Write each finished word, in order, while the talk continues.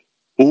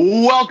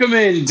Welcome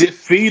in,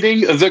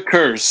 defeating the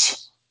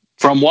curse.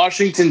 From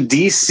Washington,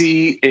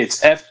 D.C., it's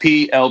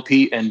FP,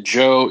 LP, and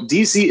Joe.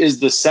 D.C.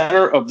 is the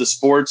center of the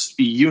sports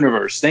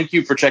universe. Thank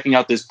you for checking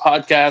out this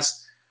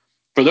podcast.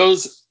 For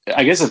those,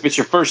 I guess if it's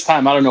your first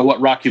time, I don't know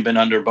what rock you've been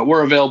under, but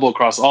we're available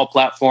across all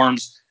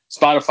platforms,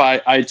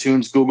 Spotify,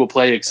 iTunes, Google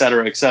Play, et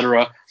cetera, et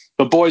cetera.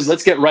 But boys,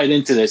 let's get right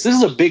into this. This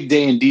is a big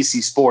day in D.C.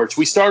 sports.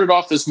 We started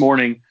off this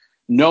morning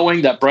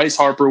knowing that Bryce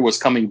Harper was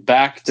coming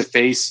back to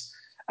face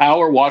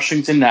our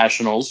Washington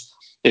Nationals.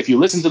 If you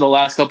listen to the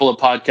last couple of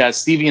podcasts,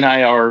 Stevie and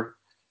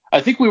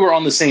I think we were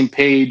on the same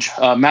page.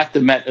 Matt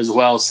DeMet as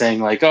well, saying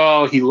like,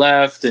 oh, he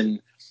left and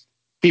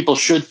people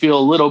should feel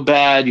a little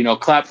bad,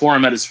 clap for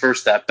him at his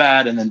first at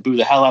bat and then boo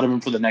the hell out of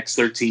him for the next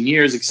 13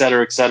 years, et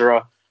cetera, et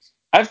cetera.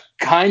 I've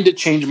kind of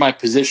changed my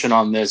position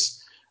on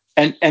this.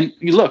 And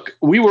look,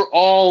 we were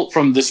all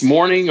from this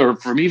morning or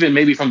from even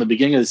maybe from the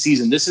beginning of the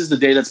season, this is the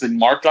day that's been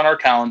marked on our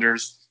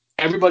calendars.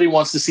 Everybody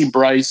wants to see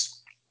Bryce.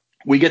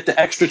 We get the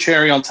extra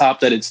cherry on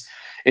top that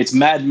it's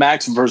Mad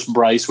Max versus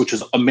Bryce, which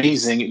is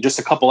amazing. In just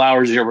a couple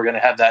hours here, we're going to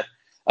have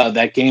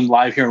that game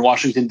live here in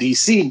Washington,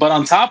 D.C. But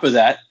on top of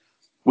that,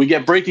 we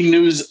get breaking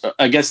news,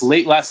 I guess,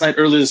 late last night,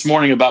 early this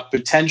morning about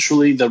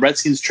potentially the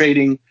Redskins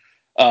trading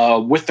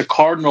with the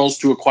Cardinals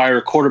to acquire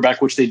a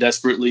quarterback, which they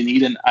desperately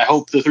need. And I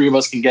hope the three of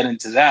us can get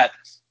into that.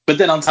 But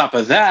then on top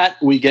of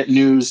that, we get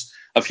news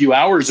a few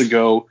hours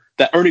ago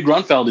that Ernie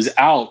Grunfeld is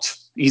out.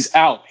 He's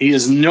out. He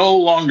is no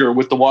longer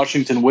with the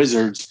Washington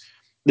Wizards.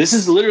 This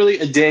is literally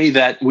a day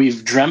that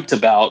we've dreamt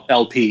about,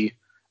 LP.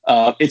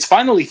 It's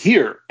finally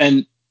here.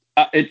 And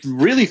it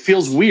really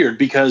feels weird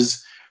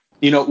because,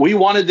 we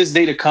wanted this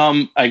day to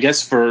come, I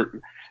guess,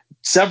 for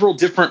several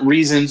different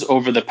reasons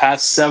over the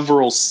past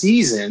several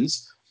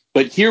seasons.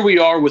 But here we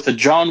are with a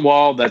John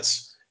Wall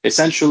that's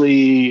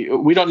essentially,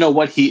 we don't know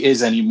what he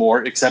is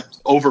anymore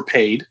except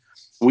overpaid.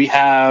 We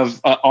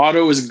have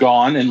Otto is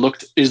gone and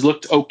looked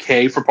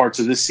okay for parts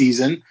of this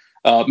season.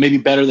 Maybe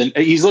better than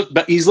he's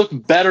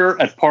looked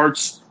better at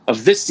parts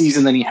of this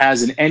season than he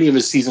has in any of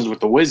his seasons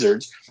with the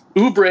Wizards.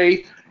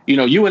 Oubre,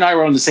 you and I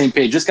were on the same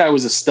page. This guy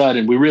was a stud,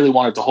 and we really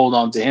wanted to hold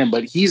on to him,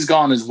 but he's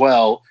gone as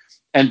well.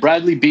 And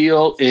Bradley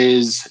Beal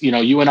is,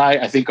 you and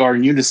I think are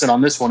in unison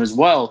on this one as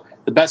well.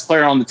 The best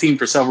player on the team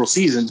for several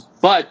seasons,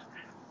 but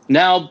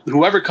now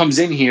whoever comes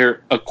in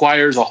here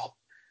acquires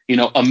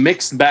a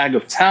mixed bag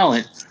of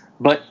talent.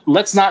 But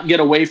let's not get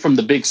away from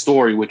the big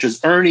story, which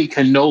is Ernie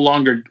can no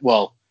longer.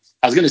 Well,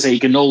 I was going to say he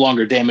can no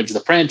longer damage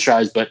the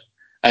franchise, but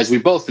as we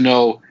both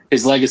know,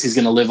 his legacy is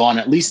going to live on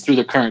at least through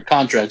the current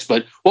contracts.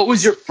 But what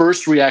was your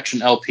first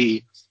reaction,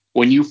 LP,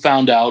 when you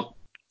found out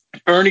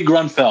Ernie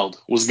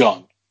Grunfeld was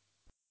gone?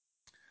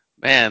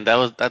 Man,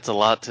 that's a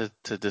lot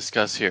to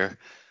discuss here.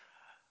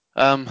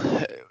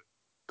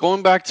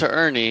 Going back to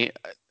Ernie,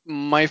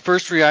 my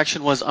first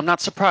reaction was I'm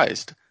not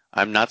surprised.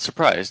 I'm not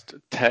surprised.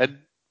 Ted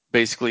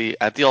basically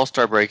at the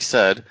All-Star break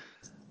said,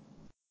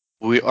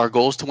 our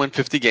goal is to win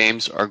 50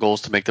 games. Our goal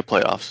is to make the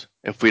playoffs.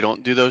 If we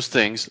don't do those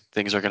things,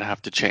 things are going to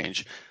have to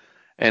change.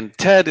 And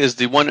Ted is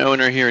the one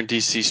owner here in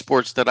DC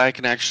sports that I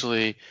can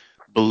actually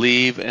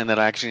believe and that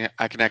I can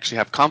actually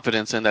have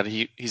confidence in that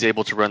he's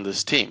able to run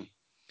this team.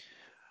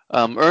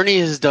 Ernie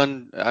has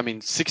done,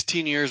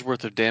 16 years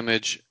worth of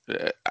damage.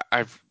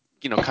 I've,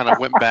 kind of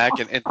went back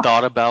and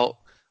thought about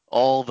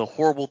all the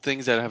horrible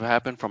things that have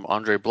happened from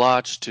Andre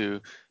Bloch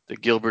to the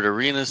Gilbert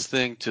Arenas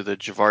thing to the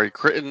Jabari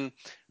Critton,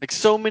 like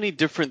so many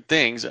different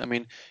things. I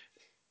mean,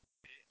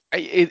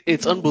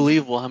 it's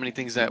unbelievable how many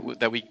things that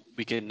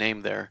we can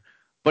name there.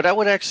 But I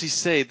would actually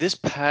say this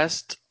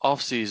past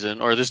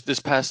offseason or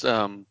this past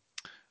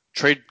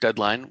trade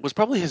deadline was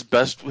probably his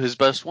best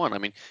one. I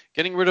mean,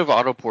 getting rid of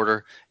Otto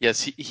Porter,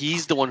 yes,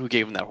 he's the one who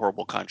gave him that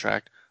horrible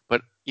contract,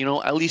 but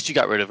at least you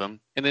got rid of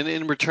him. And then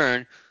in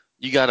return,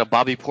 you got a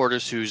Bobby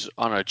Portis who's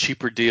on a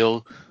cheaper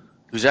deal,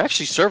 who's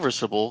actually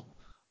serviceable,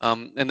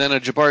 and then a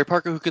Jabari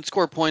Parker who can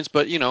score points,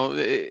 but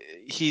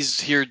he's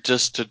here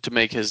just to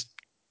make his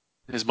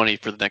money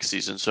for the next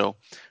season. So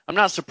I'm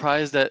not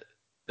surprised that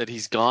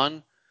he's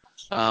gone.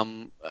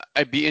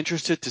 I'd be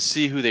interested to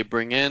see who they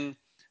bring in.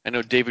 I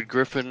know David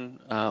Griffin,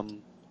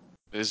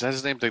 is that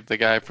his name? The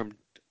guy from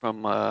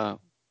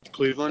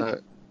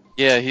Cleveland?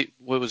 Yeah,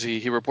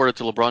 he reported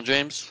to LeBron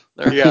James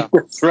there? Yeah.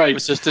 That's right.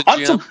 Assistant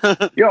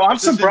GM. I'm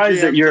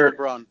surprised that you're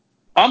LeBron.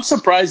 I'm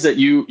surprised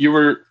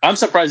that I'm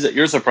surprised that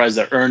you're surprised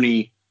that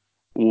Ernie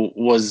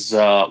was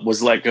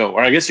let go.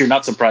 Or I guess you're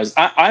not surprised.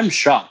 I'm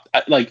shocked.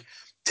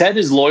 Ted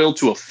is loyal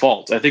to a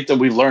fault. I think that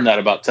we've learned that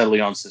about Ted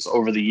Leonsis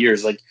over the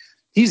years. Like,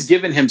 he's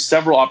given him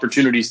several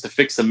opportunities to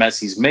fix the mess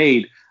he's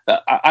made.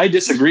 I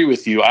disagree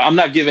with you. I'm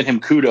not giving him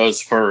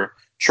kudos for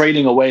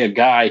trading away a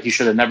guy he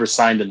should have never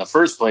signed in the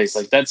first place.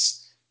 Like, that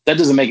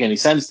doesn't make any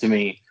sense to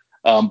me.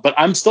 But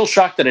I'm still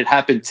shocked that it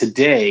happened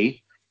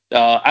today.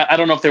 I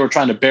don't know if they were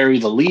trying to bury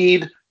the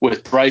lead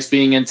with Bryce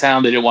being in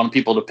town. They didn't want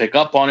people to pick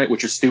up on it,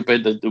 which is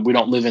stupid. We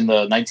don't live in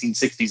the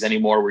 1960s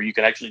anymore where you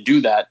can actually do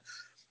that.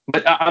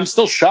 But I'm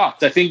still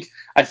shocked. I think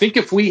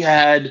if we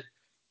had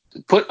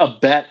put a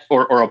bet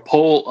or a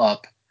poll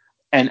up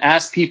and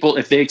asked people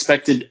if they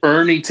expected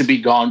Ernie to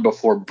be gone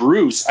before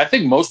Bruce, I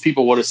think most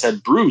people would have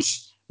said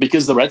Bruce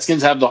because the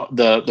Redskins have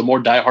the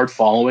more diehard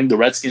following. The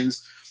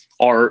Redskins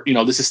are,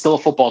 this is still a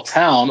football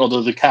town,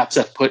 although the Caps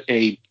have put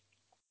I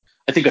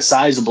think a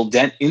sizable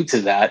dent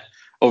into that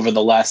over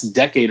the last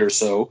decade or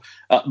so.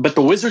 But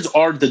the Wizards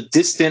are the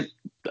distant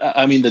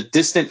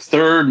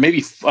third,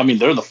 maybe,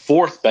 they're the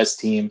fourth best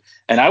team.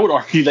 And I would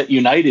argue that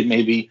United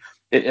maybe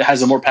it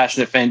has a more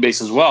passionate fan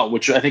base as well,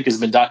 which I think has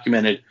been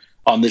documented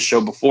on this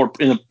show before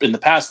in the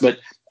past. But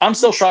I'm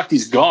still shocked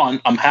he's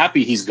gone. I'm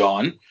happy he's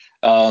gone.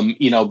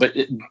 But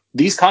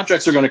these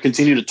contracts are going to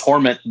continue to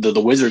torment the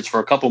Wizards for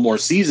a couple more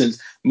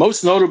seasons,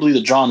 most notably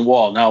the John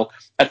Wall. Now,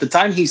 at the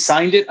time he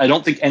signed it, I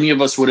don't think any of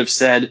us would have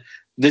said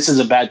this is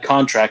a bad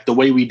contract the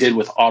way we did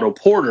with Otto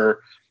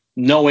Porter,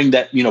 knowing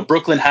that,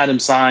 Brooklyn had him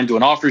signed to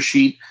an offer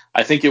sheet.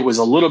 I think it was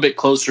a little bit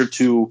closer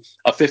to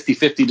a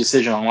 50-50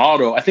 decision on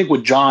Otto. I think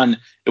with John,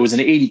 it was an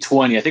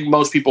 80-20. I think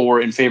most people were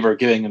in favor of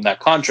giving him that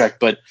contract,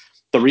 but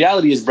the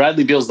reality is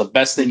Bradley Beal's the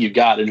best thing you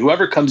got. And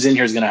whoever comes in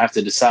here is going to have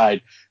to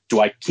decide,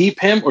 do I keep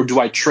him or do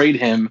I trade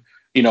him,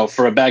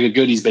 for a bag of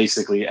goodies,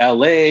 basically?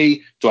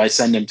 LA, do I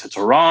send him to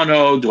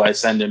Toronto? Do I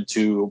send him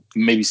to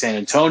maybe San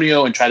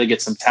Antonio and try to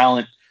get some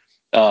talent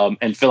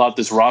and fill out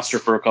this roster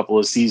for a couple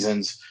of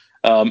seasons?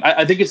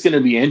 I think it's going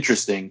to be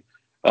interesting.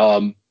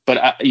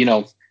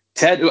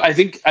 Ted, I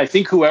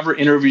think whoever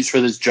interviews for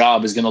this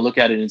job is going to look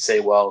at it and say,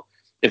 well,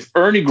 if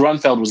Ernie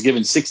Grunfeld was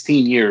given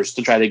 16 years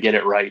to try to get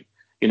it right,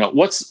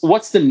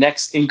 what's the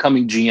next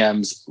incoming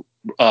GM's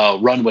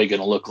runway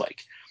going to look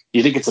like? Do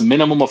you think it's a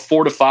minimum of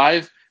 4 to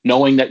 5,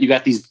 knowing that you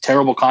got these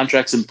terrible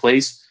contracts in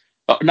place?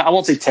 No, I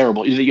won't say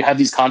terrible. Either you have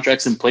these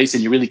contracts in place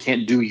and you really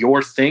can't do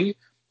your thing,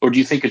 or do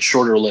you think it's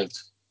shorter lived?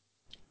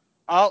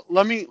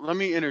 Let me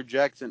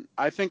interject, and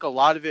I think a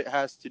lot of it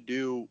has to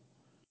do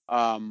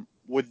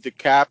with the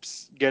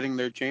Caps getting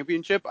their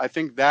championship. I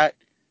think that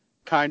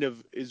kind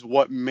of is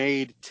what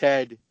made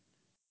Ted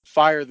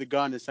fire the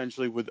gun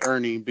essentially with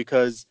Ernie,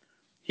 because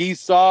he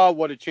saw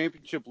what a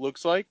championship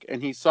looks like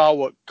and he saw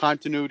what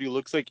continuity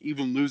looks like,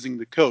 even losing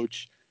the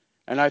coach.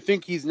 And I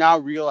think he's now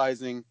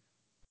realizing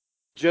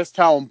just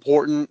how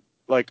important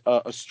like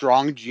a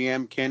strong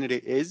GM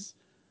candidate is.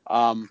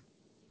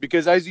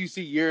 Because as you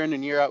see year in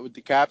and year out with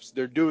the Caps,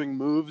 they're doing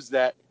moves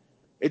that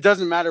it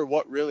doesn't matter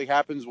what really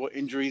happens, what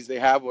injuries they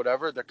have,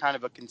 whatever. They're kind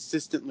of a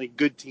consistently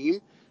good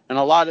team. And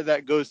a lot of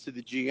that goes to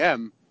the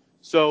GM.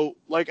 So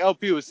like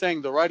LP was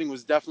saying, the writing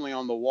was definitely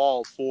on the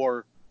wall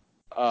for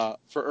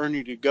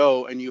Ernie to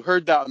go. And you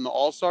heard that on the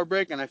All-Star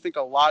break. And I think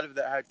a lot of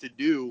that had to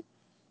do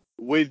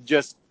with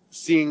just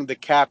seeing the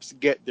Caps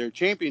get their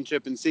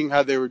championship and seeing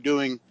how they were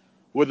doing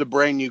with a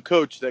brand new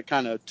coach that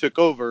kind of took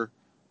over.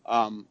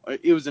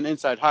 It was an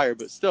inside hire,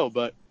 but still.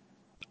 But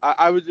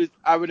I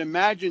would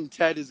imagine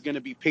Ted is going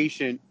to be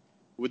patient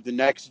with the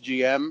next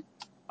GM.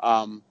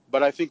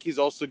 But I think he's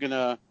also going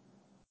to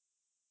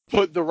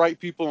put the right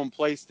people in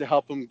place to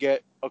help him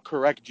get a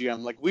correct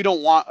GM. Like, we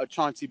don't want a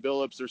Chauncey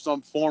Billups or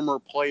some former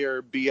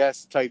player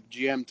BS type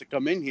GM to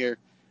come in here.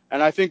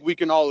 And I think we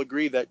can all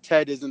agree that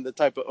Ted isn't the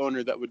type of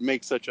owner that would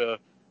make such a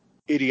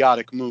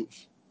idiotic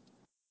move.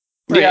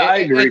 Right. Yeah, I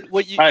agree. And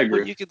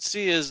what you can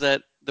see is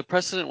that the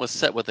precedent was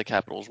set with the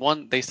Capitals.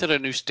 One, they set a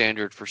new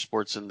standard for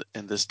sports in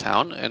this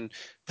town, and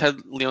Ted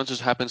Leonsis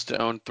just happens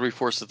to own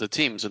 3/4 of the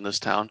teams in this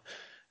town.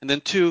 And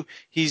then two,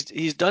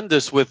 he's done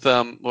this with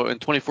in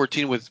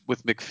 2014 with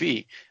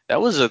McPhee.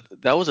 That was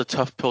a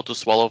tough pill to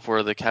swallow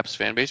for the Caps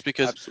fan base,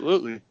 because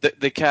absolutely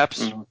the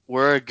Caps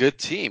were a good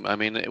team. I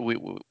mean,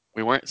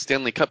 we weren't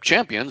Stanley Cup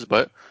champions,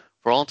 but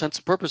for all intents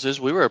and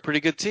purposes, we were a pretty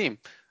good team.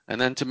 And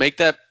then to make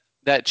that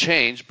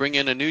change, bring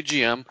in a new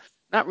GM,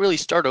 not really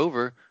start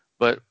over,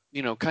 but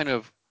kind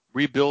of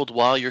rebuild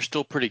while you're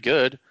still pretty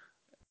good,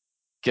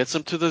 gets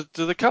them to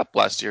the Cup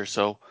last year.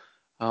 So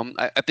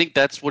I think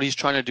that's what he's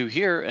trying to do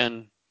here.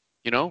 And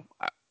you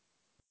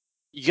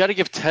got to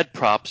give Ted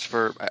props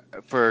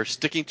for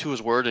sticking to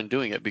his word and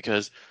doing it,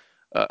 because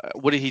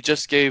what he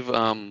just gave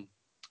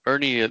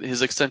Ernie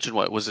his extension.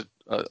 What was it?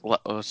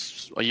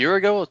 A year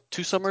ago?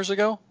 2 summers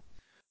ago?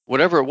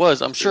 Whatever it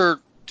was. I'm sure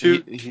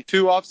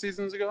two off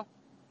seasons ago.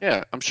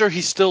 Yeah, I'm sure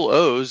he still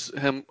owes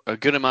him a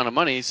good amount of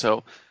money.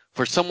 So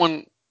for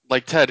someone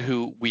like Ted,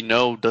 who we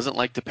know doesn't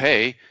like to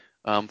pay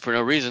for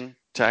no reason,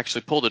 to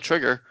actually pull the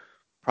trigger,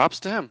 props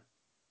to him.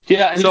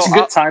 Yeah, and it's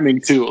good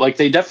timing too. Like,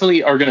 they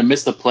definitely are going to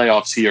miss the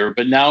playoffs here,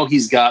 but now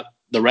he's got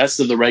the rest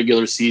of the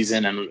regular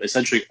season and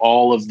essentially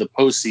all of the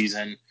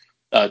postseason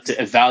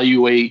to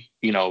evaluate,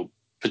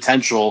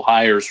 potential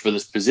hires for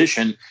this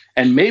position,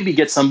 and maybe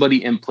get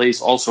somebody in place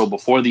also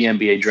before the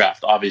NBA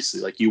draft. Obviously,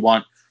 like, you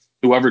want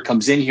whoever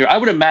comes in here. I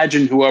would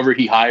imagine whoever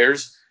he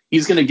hires,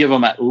 he's going to give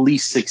them at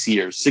least 6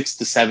 years, 6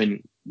 to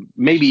 7,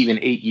 maybe even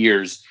 8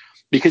 years,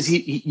 because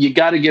you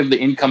got to give the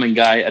incoming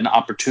guy an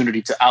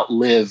opportunity to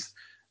outlive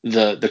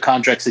the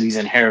contracts that he's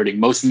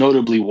inheriting, most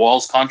notably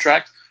Wall's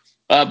contract.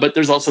 But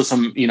there's also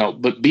some,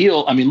 but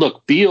Beal,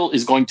 look, Beal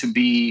is going to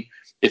be,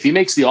 if he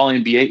makes the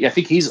All-NBA, I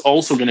think he's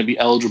also going to be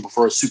eligible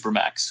for a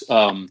Supermax.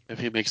 If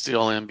he makes the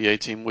All-NBA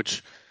team,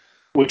 which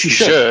he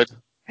should.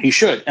 He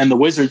should, and the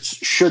Wizards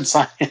should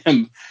sign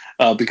him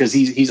because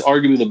he's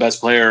arguably the best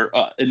player,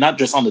 and not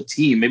just on the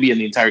team, maybe in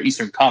the entire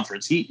Eastern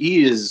Conference.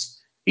 He's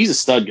a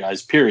stud,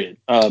 guys. Period.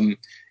 You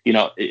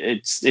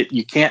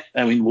can't.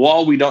 I mean,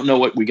 Wall, we don't know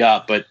what we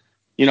got, but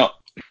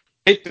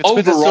It's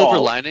been the silver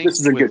overall, lining this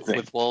is a good thing.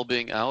 with Wall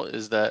being out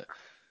is that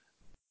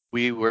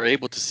we were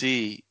able to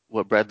see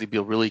what Bradley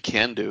Beal really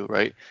can do,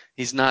 right?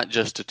 He's not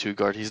just a two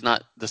guard. He's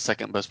not the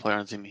second best player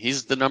on the team.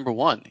 He's the number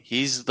one.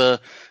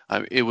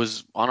 It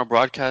was on a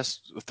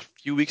broadcast a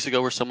few weeks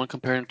ago where someone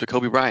compared him to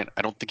Kobe Bryant.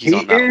 I don't think he's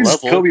on that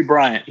level. Kobe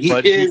Bryant. He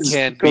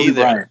can be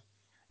there.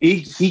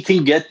 He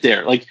can get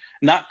there. Like,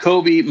 not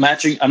Kobe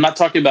matching. I'm not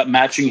talking about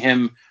matching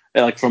him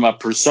like from a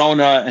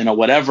persona and a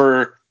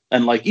whatever,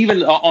 and like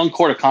even on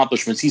court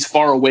accomplishments. He's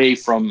far away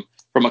from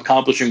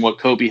accomplishing what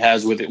Kobe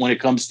has with it when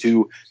it comes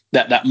to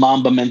that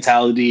Mamba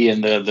mentality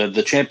and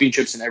the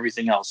championships and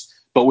everything else.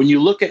 But when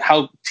you look at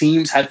how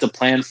teams had to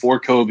plan for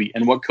Kobe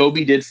and what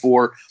Kobe did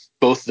for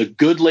both the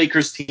good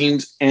Lakers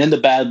teams and the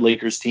bad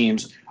Lakers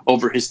teams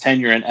over his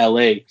tenure in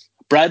LA,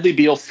 Bradley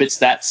Beal fits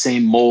that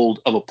same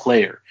mold of a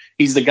player.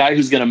 He's the guy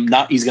who's going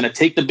to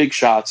take the big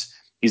shots.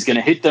 He's going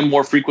to hit them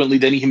more frequently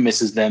than he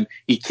misses them.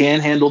 He can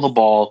handle the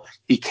ball.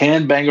 He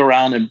can bang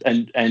around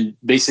and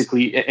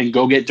basically and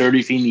go get dirty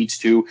if he needs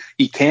to.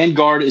 He can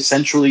guard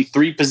essentially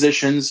three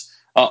positions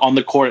on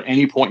the court at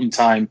any point in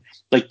time.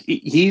 Like,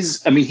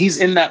 he's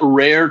in that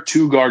rare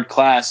two guard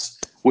class,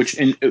 which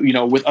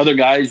with other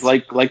guys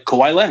like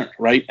Kawhi Leonard,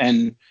 right,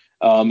 and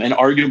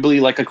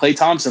arguably like a Klay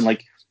Thompson.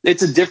 Like,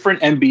 it's a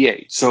different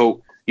NBA.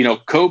 So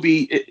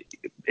Kobe,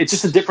 it's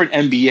just a different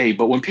NBA.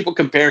 But when people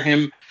compare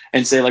him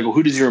and say, like, well,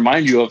 who does he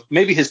remind you of?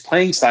 Maybe his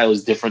playing style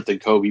is different than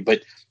Kobe,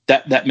 but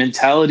that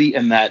mentality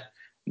and that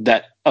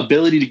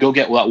ability to go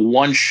get that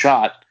one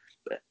shot,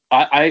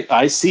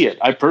 I see it.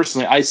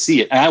 I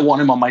see it, and I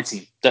want him on my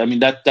team. I mean,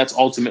 that's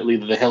ultimately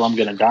the hill I'm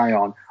going to die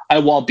on. I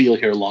want Beal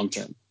here long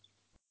term.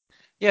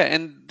 Yeah,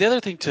 and the other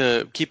thing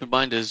to keep in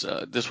mind is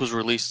this was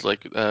released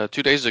like 2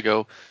 days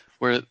ago,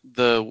 where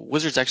the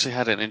Wizards actually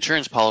had an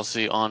insurance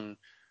policy on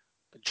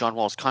John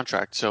Wall's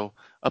contract. So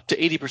up to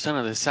 80%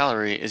 of his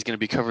salary is going to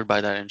be covered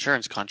by that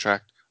insurance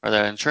contract or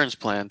that insurance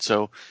plan.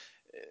 So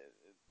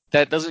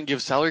that doesn't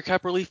give salary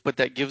cap relief, but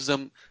that gives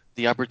them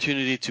the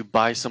opportunity to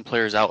buy some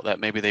players out that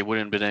maybe they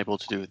wouldn't have been able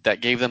to do.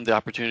 That gave them the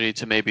opportunity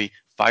to maybe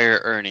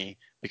fire Ernie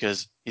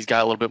because he's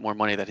got a little bit more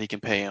money that he can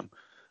pay him.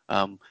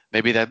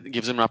 Maybe that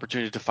gives him an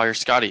opportunity to fire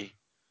Scotty.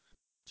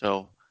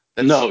 So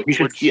no, he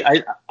should.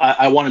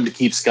 I want him to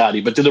keep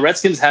Scotty, but do the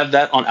Redskins have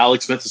that on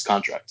Alex Smith's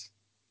contract?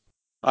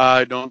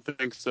 I don't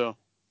think so.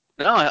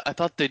 No, I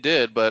thought they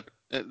did, but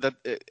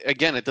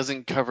again, it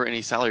doesn't cover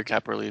any salary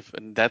cap relief,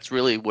 and that's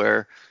really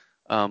where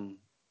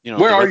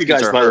where are you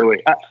guys, by the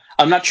way?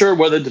 I'm not sure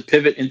whether to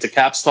pivot into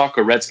Caps talk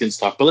or Redskins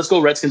talk, but let's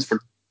go Redskins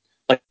for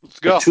like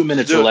 2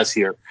 minutes or less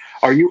here.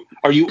 Are you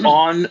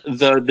on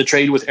the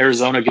trade with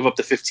Arizona? Give up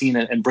the 15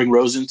 and bring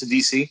Rosen to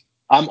DC.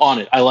 I'm on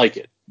it. I like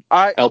it.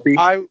 LP.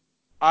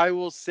 I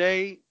will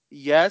say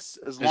yes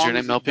as long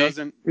as it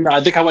doesn't. No,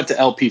 I think I went to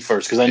LP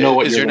first because I know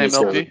what you're going to say.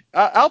 Is your name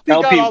LP? LP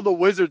got all the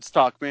Wizards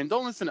talk, man.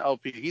 Don't listen to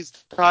LP. He's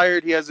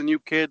tired. He has a new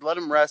kid. Let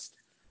him rest.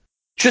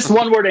 Just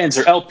one word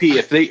answer, LP.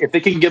 If they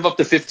can give up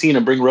the 15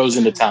 and bring Rose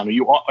into town,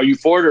 are you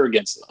for it or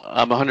against it?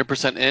 I'm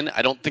 100% in.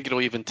 I don't think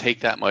it'll even take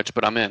that much,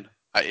 but I'm in.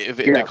 If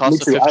it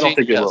costs me too. 15, I don't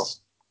think it will.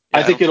 Yeah,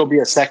 I think it'll be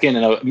a second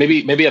and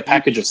maybe a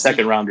package of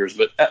second rounders.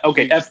 But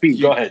okay,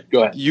 FP, go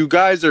ahead. You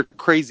guys are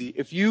crazy.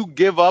 If you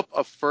give up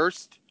a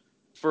first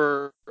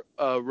for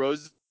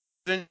Rose,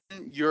 then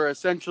you're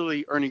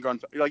essentially earning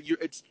Grunfeld. Like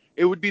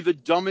it would be the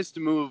dumbest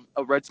move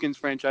a Redskins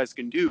franchise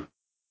can do.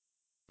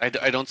 I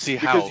don't see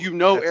how. Because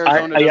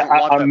Arizona doesn't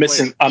want that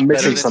player. I'm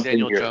missing something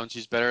Daniel here. Jones.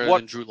 He's better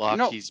than Drew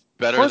Lock. He's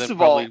better than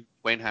probably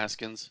Wayne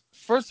Haskins.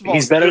 First of all,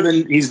 he's better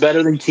than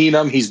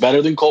Keenum. He's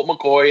better than Colt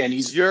McCoy, and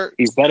he's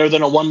better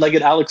than a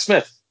one-legged Alex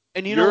Smith.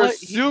 And you're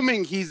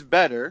assuming he's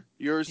better.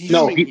 You're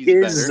assuming he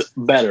is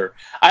better.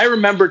 I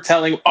remember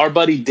telling our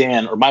buddy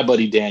Dan, or my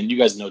buddy Dan. You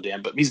guys know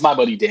Dan, but he's my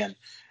buddy Dan.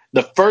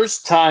 The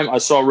first time I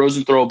saw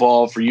Rosen throw a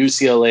ball for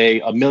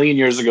UCLA a million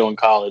years ago in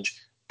college,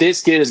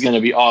 this kid is going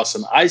to be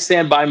awesome. I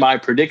stand by my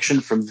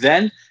prediction from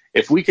then.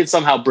 If we could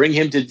somehow bring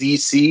him to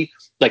DC,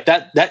 like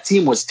that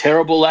team was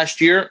terrible last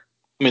year.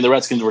 I mean, the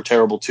Redskins were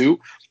terrible too,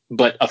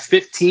 but a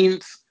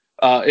 15th,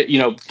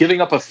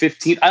 giving up a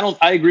 15th.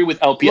 I agree with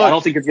LP. Look, I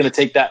don't think it's going to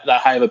take that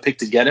high of a pick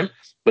to get him,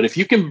 but if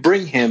you can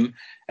bring him,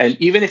 and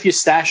even if you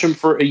stash him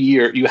for a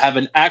year, you have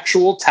an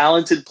actual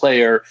talented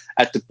player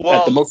at the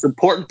most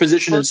important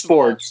position in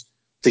sports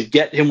to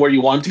get him where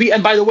you want him to be.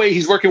 And by the way,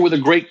 he's working with a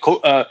great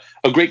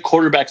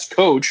quarterbacks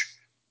coach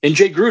in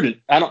Jay Gruden.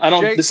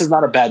 This is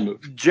not a bad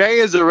move. Jay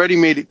has already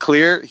made it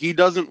clear he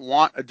doesn't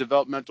want a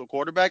developmental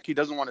quarterback. He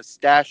doesn't want to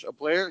stash a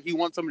player. He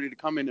wants somebody to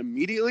come in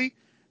immediately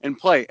and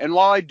play. And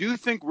while I do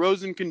think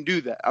Rosen can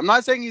do that, I'm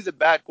not saying he's a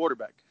bad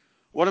quarterback.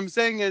 What I'm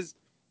saying is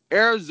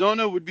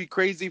Arizona would be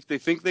crazy if they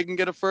think they can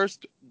get a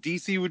first.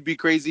 DC would be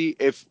crazy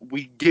if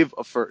we give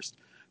a first.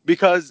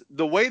 Because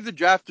the way the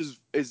draft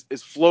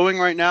is flowing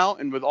right now,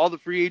 and with all the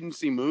free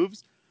agency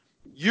moves,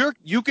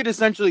 you could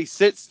essentially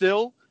sit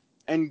still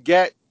and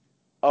get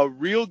a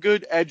real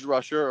good edge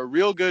rusher, a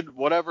real good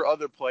whatever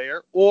other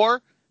player,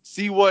 or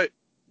see what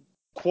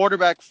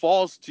quarterback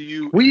falls to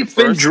you in the We've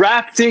been first.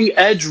 drafting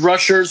edge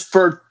rushers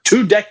for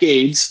 2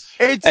 decades,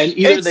 and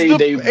either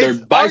their It's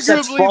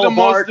biceps arguably fall the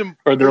most apart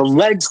or their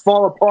legs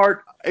fall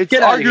apart. it's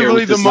Get out of here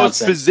with arguably the this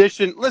most nonsense.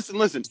 position.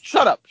 Listen.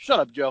 Shut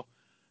up, Joe.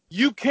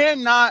 You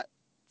cannot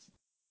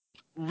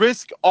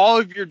risk all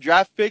of your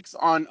draft picks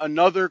on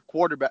another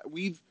quarterback.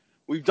 We've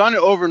done it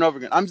over and over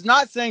again. I'm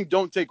not saying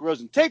don't take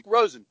Rosen. Take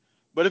Rosen.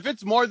 But if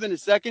it's more than a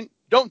second,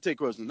 don't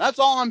take Rosen. That's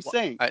all I'm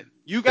saying.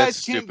 You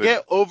guys can't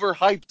get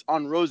overhyped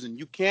on Rosen.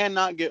 You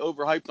cannot get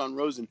overhyped on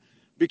Rosen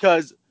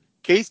because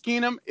Case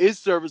Keenum is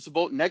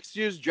serviceable. Next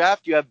year's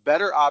draft, you have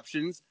better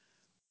options.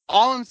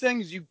 All I'm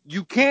saying is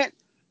you can't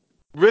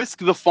risk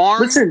the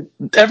farm. Listen,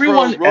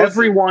 everyone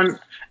talking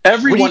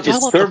is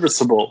about?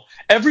 serviceable.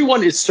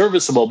 Everyone is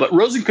serviceable, but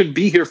Rosen could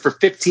be here for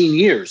 15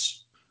 years.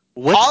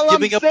 What's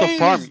giving up the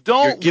farm? Is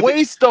don't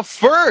waste the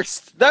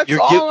first. That's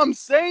all I'm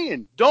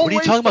saying. Don't. What are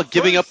you talking about?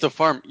 Giving up the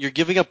farm? You're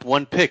giving up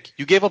one pick.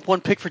 You gave up one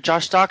pick for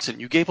Josh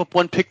Doxson. You gave up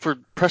one pick for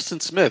Preston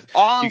Smith.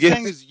 All I'm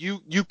saying is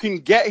you can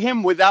get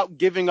him without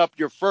giving up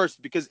your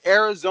first because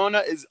Arizona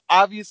is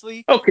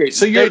obviously okay.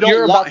 So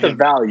you're about the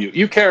value.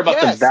 You care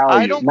about the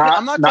value,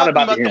 I'm not talking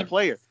about the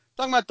player.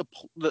 I'm talking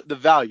about the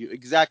value.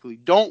 Exactly.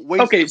 Don't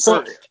waste the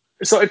first.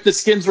 So if the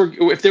Skins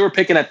if they were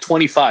picking at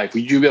 25,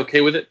 would you be okay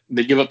with it?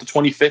 They give up the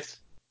 25th,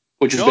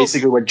 which is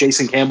basically what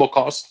Jason Campbell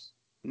cost.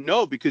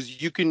 No,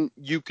 because you can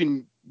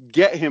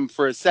get him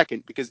for a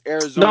second because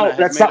Arizona. No,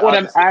 that's not what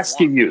I'm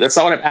asking you. That's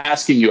not what I'm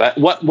asking you.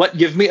 What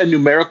give me a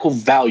numerical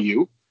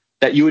value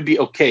that you would be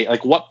okay?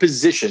 Like what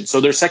position? So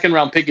their second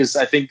round pick is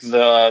I think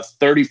the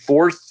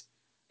 34th.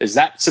 Is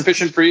that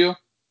sufficient for you?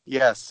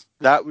 Yes,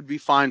 that would be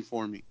fine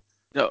for me.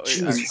 No,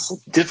 it's so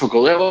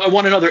difficult. I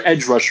want another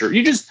edge rusher.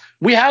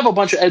 We have a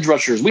bunch of edge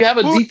rushers. We have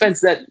a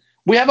defense that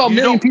we have a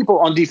million people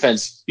on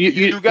defense. You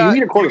need a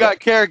quarterback. You got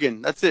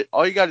Kerrigan. That's it.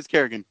 All you got is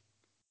Kerrigan.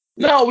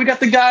 No, we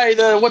got the guy.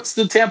 What's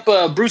the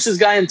Tampa? Bruce's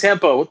guy in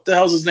Tampa. What the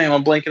hell's his name?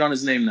 I'm blanking on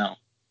his name now.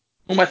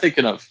 Who am I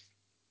thinking of?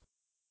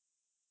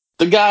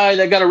 The guy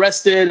that got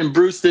arrested and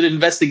Bruce did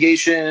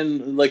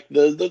investigation, like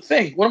the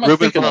thing. What am I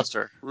thinking of?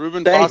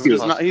 Ruben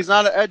Foster. He's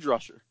not an edge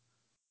rusher.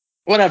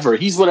 Whatever.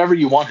 He's whatever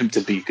you want him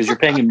to be because you're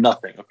paying him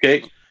nothing.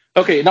 Okay.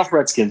 Okay. Enough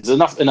Redskins.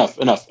 Enough. Can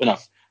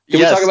we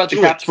talk about the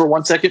Caps for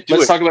 1 second?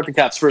 Let's talk about the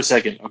Caps for a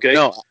second. Okay.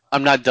 No,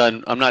 I'm not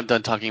done. I'm not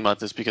done talking about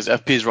this because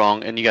FP is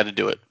wrong and you got to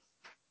do it.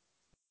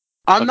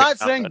 I'm not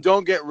saying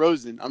don't get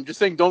Rosen. I'm just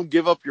saying don't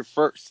give up your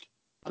first.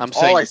 That's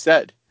all I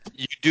said.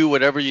 You do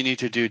whatever you need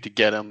to do to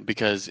get him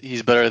because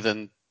he's better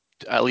than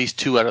at least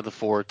 2 out of the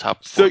 4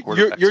 top. So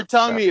you're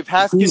telling me if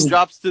Haskin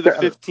drops to the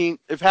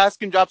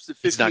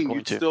 15th,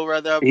 you'd still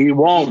rather have He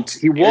won't.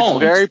 It's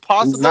very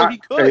possible he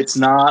could. It's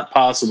not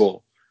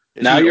possible.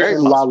 Now you're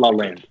in La La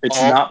Land.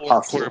 It's not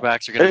possible.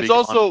 Quarterbacks are going to be. It's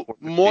also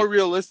more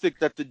realistic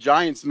that the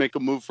Giants make a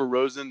move for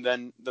Rosen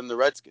than the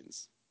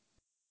Redskins.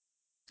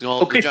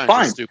 Well, okay,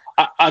 fine.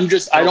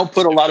 I don't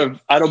put a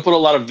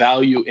lot of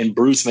value in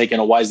Bruce making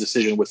a wise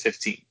decision with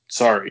 15.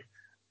 Sorry.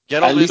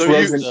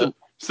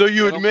 So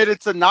you admit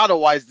it's not a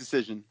wise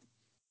decision?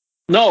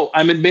 No,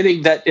 I'm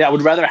admitting that I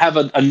would rather have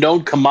a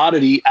known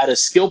commodity at a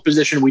skill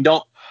position we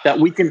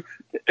can.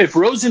 If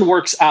Rosen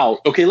works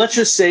out, okay, let's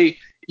just say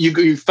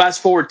you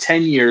fast forward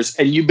 10 years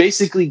and you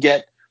basically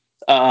get,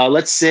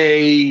 let's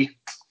say.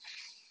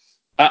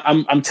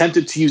 I'm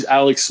tempted to use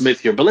Alex Smith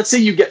here, but let's say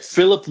you get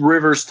Phillip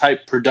Rivers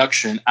type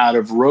production out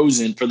of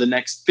Rosen for the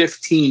next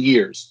 15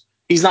 years.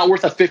 He's not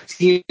worth a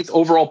 15th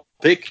overall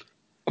pick.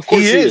 Of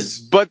course he is.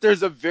 But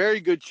there's a very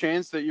good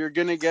chance that you're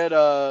going to get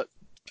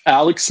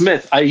Alex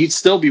Smith. He'd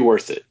still be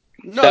worth it.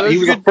 No, he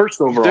was a first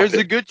overall There's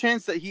pick. A good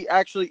chance that he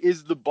actually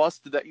is the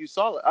bust that you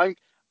saw.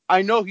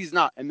 I know he's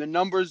not, and the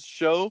numbers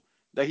show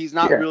that he's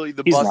not really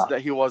the bust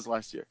that he was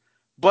last year.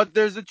 But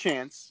there's a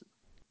chance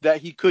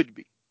that he could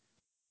be.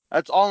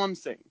 That's all I'm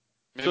saying.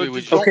 Maybe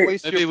we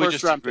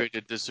just agree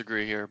to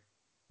disagree here.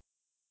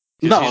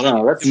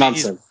 No, that's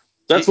nonsense.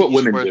 That's what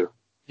women do.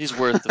 He's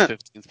worth the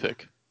 15th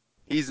pick.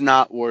 He's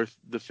not worth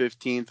the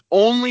 15th,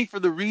 only for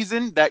the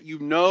reason that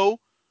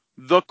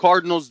the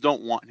Cardinals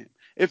don't want him.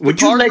 If the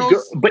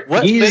Cardinals,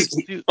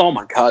 oh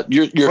my God,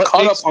 you're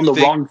caught up on the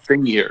wrong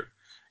thing here.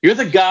 You're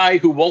the guy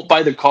who won't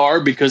buy the car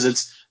because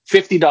it's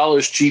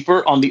 $50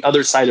 cheaper on the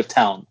other side of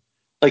town.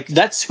 Like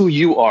that's who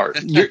you are.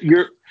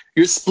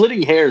 You're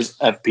splitting hairs,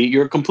 FP.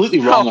 You're completely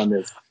wrong on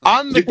this.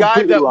 I'm the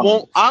guy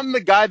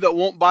that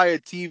won't buy a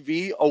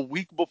TV a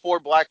week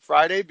before Black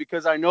Friday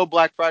because I know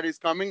Black Friday's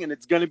coming and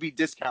it's going to be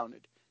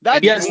discounted.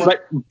 But you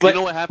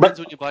know what happens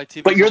when you buy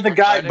TV? But you're the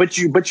guy.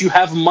 But you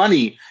have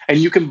money and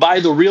you can buy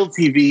the real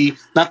TV,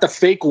 not the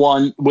fake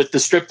one with the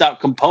stripped out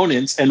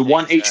components and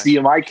one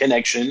HDMI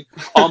connection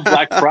on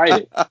Black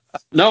Friday.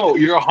 No,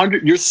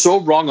 you're so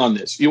wrong on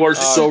this. You are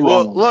so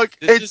wrong. Look,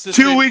 it's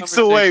 2 weeks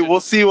away. We'll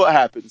see what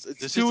happens.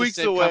 It's 2 weeks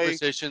away.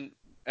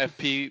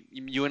 FP,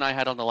 you and I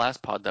had on the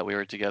last pod that we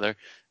were together,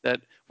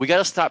 that we got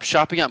to stop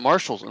shopping at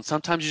Marshalls, and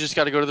sometimes you just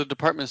got to go to the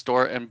department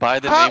store and buy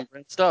the name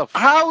brand stuff.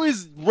 How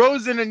is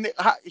Rosen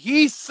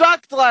he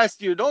sucked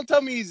last year? Don't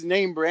tell me he's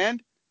name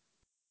brand.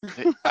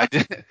 I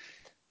did.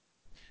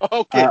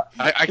 Okay,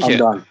 I I'm can't.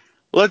 done.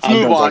 let's I'm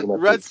move done on. talking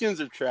about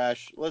Redskins are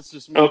trash. Let's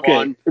just move Okay,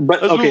 on.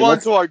 but Let's okay, move on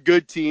let's to our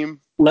good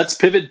team.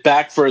 pivot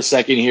back for a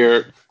second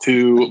here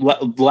to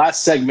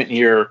last segment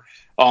here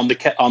on the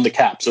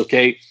Caps.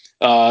 Okay,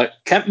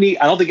 Kempney.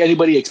 I don't think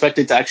anybody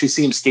expected to actually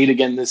see him skate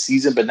again this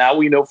season, but now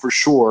we know for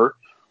sure.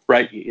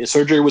 Right, his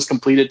surgery was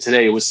completed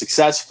today. It was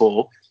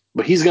successful,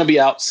 but he's going to be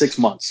out 6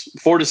 months,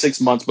 4 to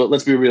 6 months. But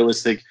let's be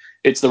realistic.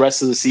 It's the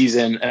rest of the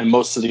season and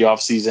most of the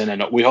offseason,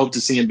 and we hope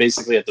to see him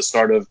basically at the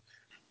start of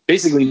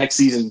basically next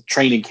season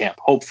training camp.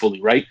 Hopefully,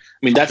 right?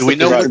 I mean, that's Do the we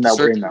know position what the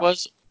that we're in surgery now.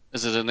 was?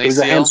 Is it an It was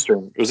a ACL?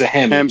 hamstring. It was a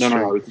hammy.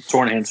 No, it was a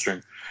torn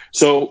hamstring.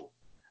 So,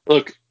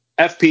 look,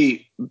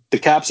 FP, the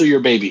Caps are your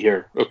baby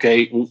here.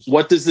 Okay,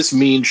 what does this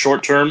mean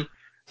short term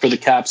for the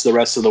Caps the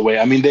rest of the way?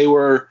 I mean,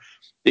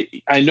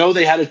 I know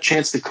they had a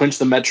chance to clinch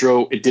the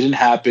Metro. It didn't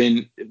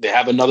happen. They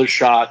have another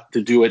shot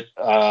to do it.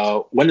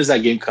 When is that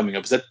game coming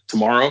up? Is that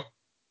tomorrow?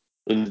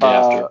 Or the day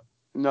after?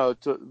 No,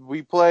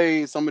 we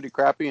play somebody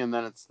crappy, and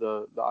then it's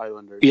the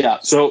Islanders. Yeah,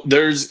 so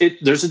there's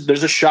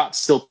a shot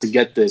still to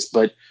get this,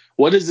 but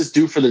what does this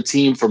do for the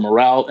team, for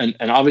morale, and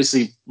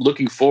obviously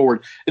looking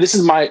forward? And this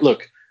is my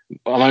look.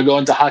 I'm gonna go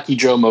into Hockey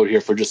Joe mode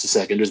here for just a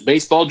second. There's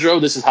Baseball Joe.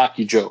 This is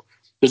Hockey Joe.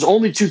 There's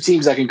only two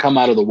teams that can come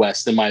out of the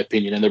West, in my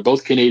opinion, and they're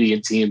both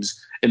Canadian teams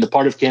in the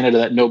part of Canada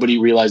that nobody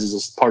realizes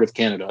is part of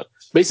Canada.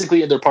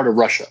 Basically, they're part of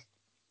Russia,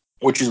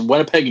 which is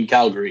Winnipeg and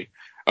Calgary.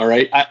 All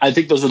right, I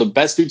think those are the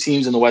best two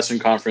teams in the Western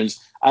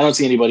Conference. I don't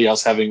see anybody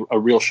else having a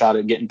real shot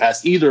at getting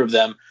past either of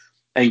them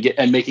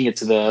and making it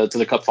to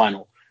the Cup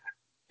final.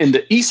 In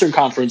the Eastern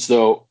Conference,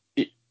 though,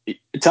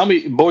 tell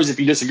me, boys, if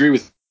you disagree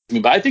with me,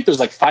 but I think there's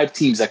like 5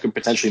 teams that could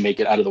potentially make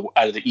it out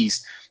of the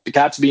East. The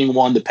Caps being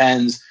one, the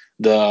Pens,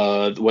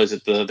 the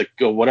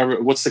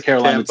whatever, what's the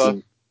Carolina Tampa.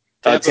 team?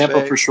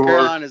 Tampa for sure.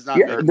 Carolina's not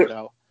making it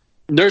out.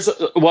 There's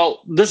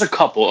a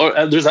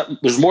couple.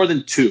 There's more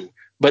than 2.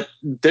 But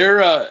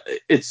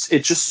it's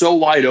just so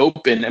wide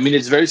open. I mean,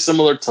 it's very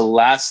similar to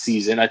last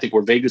season. I think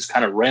where Vegas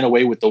kind of ran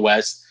away with the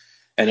West,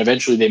 and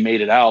eventually they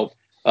made it out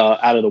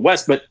of the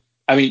West. But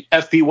I mean,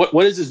 FP, what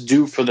does this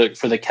do for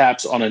the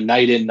Caps on a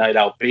night in, night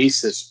out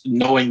basis,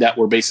 knowing that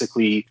we're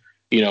basically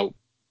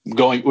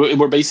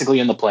we're basically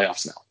in the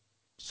playoffs now?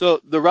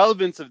 So the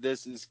relevance of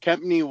this is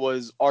Kempney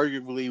was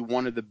arguably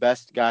one of the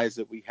best guys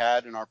that we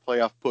had in our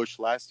playoff push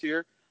last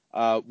year.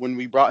 When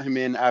we brought him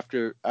in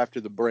after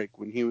the break,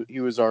 when he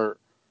was our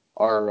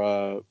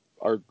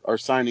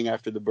signing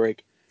after the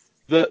break.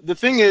 The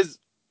thing is,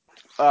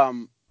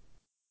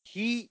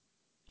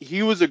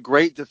 he was a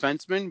great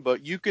defenseman,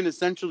 but you can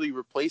essentially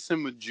replace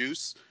him with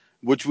juice,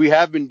 which we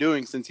have been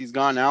doing since he's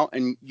gone out,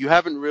 and you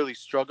haven't really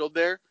struggled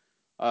there.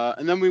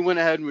 And then we went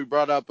ahead and we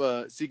brought up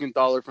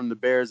Siegenthaler from the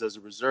Bears as a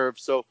reserve.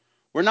 So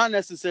we're not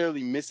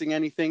necessarily missing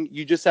anything.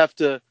 You just have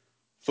to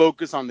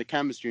focus on the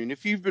chemistry. And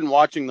if you've been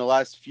watching the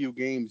last few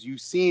games,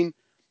 you've seen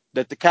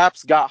that the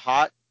Caps got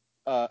hot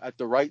at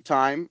the right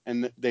time,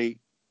 and they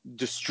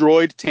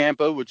destroyed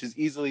Tampa, which is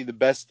easily the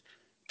best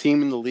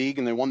team in the league,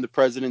 and they won the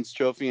President's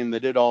Trophy, and they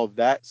did all of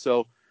that.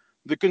 So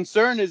the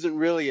concern isn't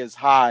really as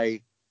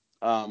high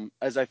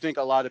as I think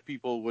a lot of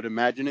people would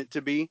imagine it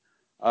to be.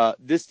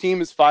 This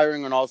team is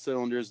firing on all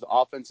cylinders. The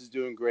offense is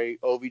doing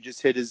great. Ovi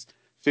just hit his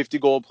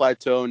 50-goal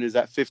plateau and is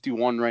at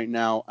 51 right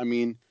now. I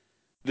mean,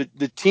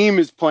 the team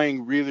is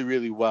playing really,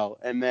 really well.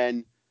 And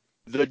then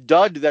the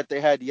dud that they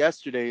had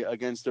yesterday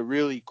against a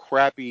really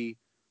crappy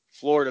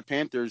Florida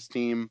Panthers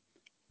team,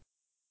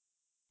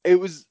 it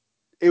was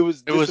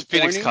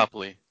Phoenix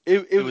Copley.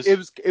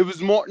 It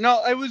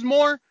was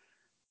more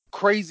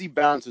crazy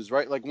bounces,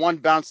 right? Like one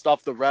bounced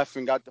off the ref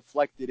and got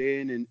deflected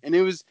in, and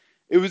it was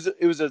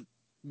a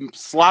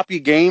sloppy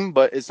game,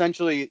 but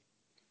essentially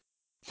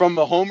from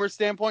a homer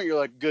standpoint, you're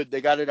like, good,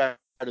 they got it out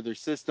of their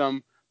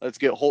system. Let's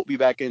get Holtby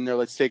back in there.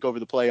 Let's take over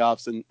the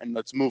playoffs and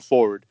let's move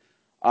forward.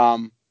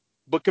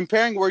 But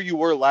comparing where you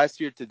were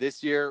last year to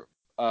this year,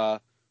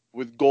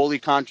 with goalie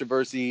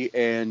controversy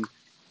and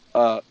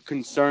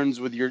concerns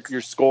with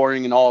your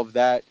scoring and all of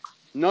that,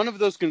 none of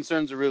those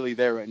concerns are really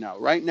there right now.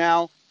 Right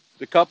now,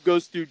 the Cup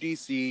goes through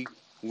DC.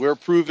 We're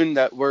proving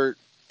that we're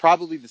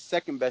probably the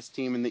second best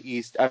team in the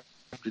East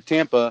after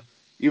Tampa,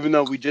 even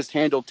though we just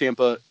handled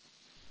Tampa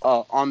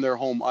on their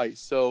home ice.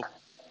 So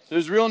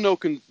there's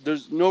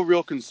no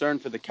real concern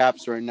for the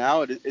Caps right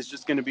now. It's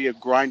just going to be a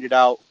grinded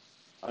out,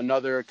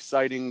 another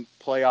exciting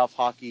playoff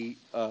hockey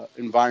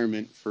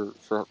environment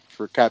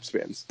for Caps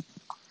fans.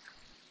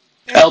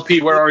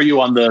 LP, where are you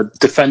on the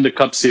Defend the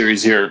Cup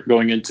series here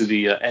going into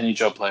the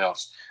NHL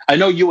playoffs? I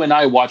know you and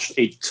I watched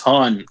a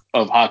ton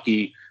of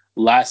hockey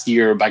last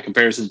year by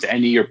comparison to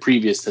any year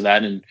previous to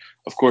that. And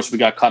of course, we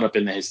got caught up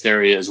in the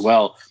hysteria as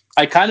well.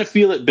 I kind of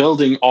feel it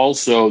building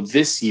also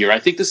this year. I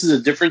think this is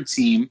a different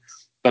team,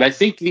 but I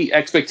think the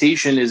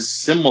expectation is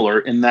similar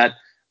in that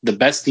the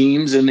best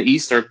teams in the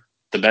East are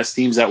the best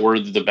teams that were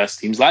the best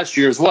teams last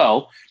year as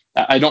well.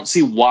 I don't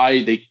see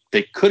why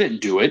they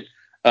couldn't do it.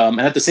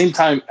 And at the same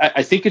time,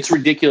 I think it's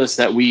ridiculous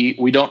that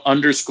we don't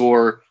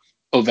underscore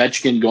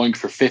Ovechkin going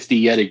for 50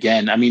 yet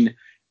again. I mean,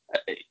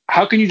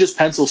 how can you just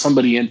pencil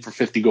somebody in for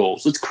 50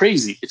 goals? It's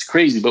crazy. It's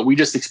crazy, but we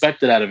just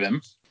expect it out of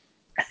him.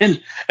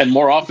 And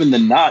more often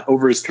than not,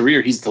 over his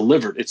career, he's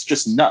delivered. It's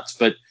just nuts.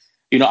 But,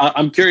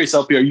 I'm curious,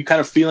 LP, are you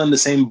kind of feeling the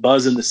same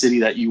buzz in the city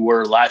that you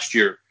were last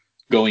year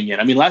going in?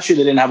 I mean, last year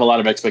they didn't have a lot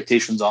of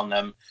expectations on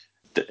them.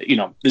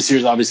 This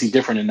year's obviously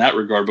different in that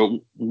regard, but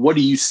what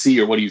do you see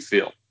or what do you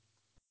feel?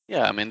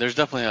 Yeah, I mean, there's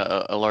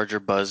definitely a larger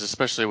buzz,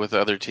 especially with the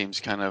other teams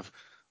kind of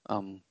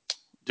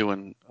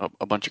doing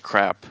a bunch of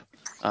crap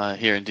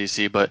here in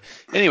DC. But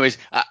anyways,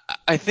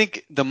 I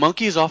think the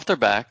monkey's off their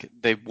back.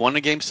 They won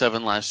a Game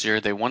 7 last year.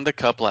 They won the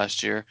Cup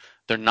last year.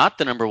 They're not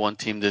the number one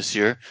team this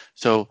year.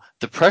 So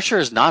the pressure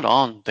is not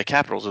on the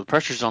Capitals. The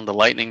pressure's on the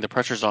Lightning. The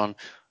pressure's on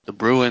the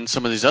Bruins,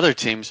 some of these other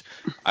teams.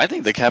 I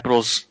think the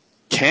Capitals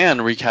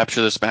can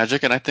recapture this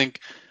magic. And I think,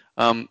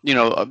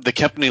 the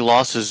Kempny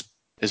loss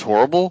is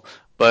horrible.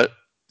 But,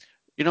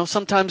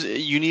 sometimes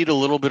you need a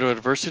little bit of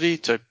adversity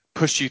to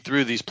push you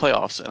through these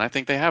playoffs. And I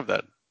think they have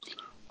that.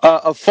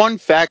 A fun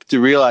fact to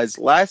realize,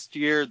 last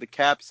year the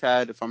Caps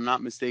had, if I'm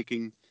not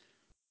mistaken,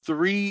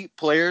 3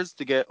 players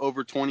to get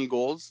over 20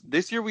 goals.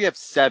 This year we have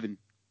 7.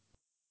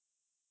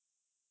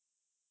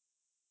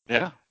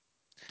 Yeah.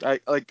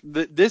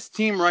 This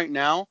team right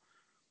now,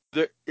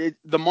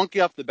 the monkey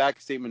off the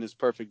back statement is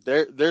perfect.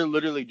 They're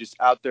literally just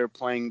out there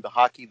playing the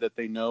hockey that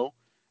they know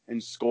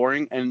and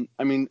scoring. And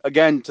I mean,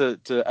 again, to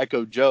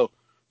echo Joe,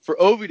 for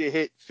Ovi to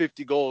hit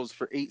 50 goals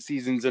for 8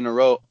 seasons in a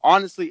row,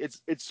 honestly,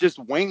 it's just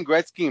Wayne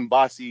Gretzky and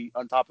Bossy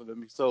on top of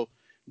him. So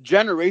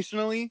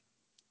generationally,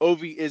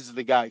 Ovi is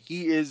the guy.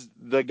 He is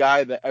the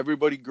guy that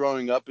everybody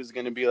growing up is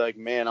going to be like,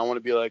 man, I want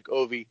to be like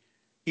Ovi.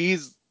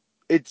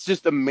 It's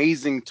just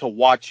amazing to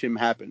watch him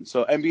happen.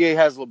 So NBA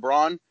has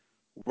LeBron.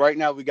 Right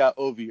now we got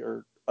Ovi,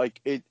 or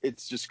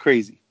it's just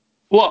crazy.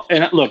 Well,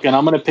 and look, and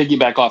I'm going to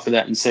piggyback off of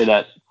that and say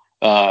that,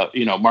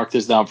 mark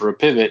this down for a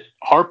pivot.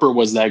 Harper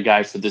was that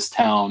guy for this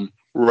town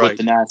with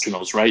the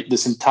Nationals, right?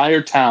 This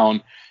entire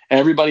town,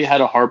 everybody had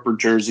a Harper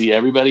jersey.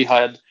 Everybody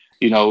had,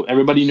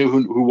 everybody knew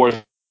who wore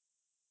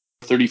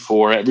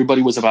 34.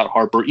 Everybody was about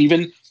Harper.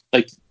 Even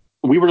like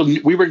we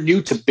were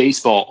new to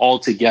baseball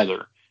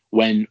altogether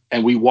and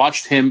we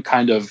watched him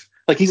kind of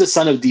like he's a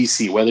son of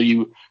DC.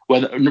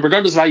 Whether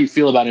regardless of how you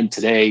feel about him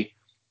today,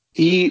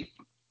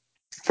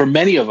 for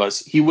many of us,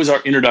 he was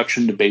our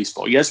introduction to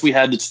baseball. Yes, we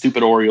had the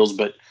stupid Orioles,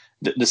 but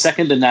the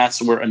second the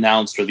Nats were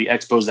announced, or the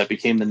Expos that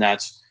became the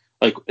Nats,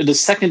 like the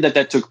second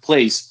that took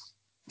place,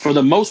 for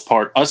the most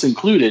part, us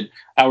included,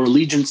 our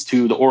allegiance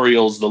to the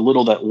Orioles, the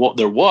little that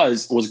there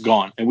was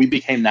gone. And we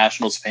became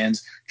Nationals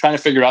fans trying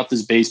to figure out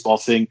this baseball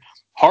thing.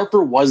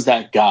 Harper was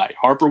that guy.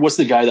 Harper was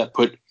the guy that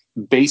put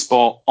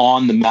baseball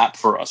on the map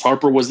for us.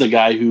 Harper was the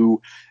guy who,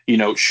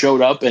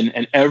 showed up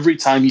and every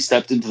time he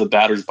stepped into the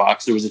batter's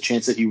box, there was a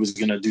chance that he was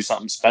going to do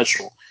something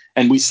special.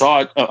 And we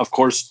saw it, of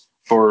course,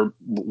 for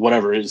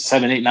whatever,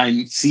 7, 8,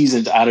 9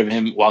 seasons out of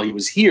him while he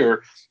was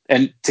here.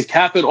 And to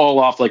cap it all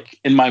off, like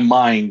in my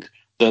mind,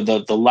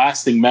 the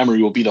lasting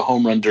memory will be the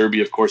home run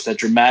derby, of course, that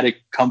dramatic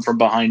come from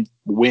behind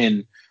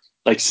win,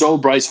 like so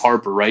Bryce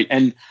Harper, right?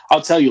 And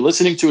I'll tell you,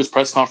 listening to his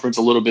press conference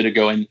a little bit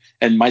ago,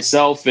 and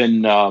myself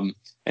and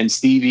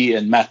Stevie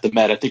and Matt the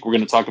Met, I think we're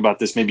going to talk about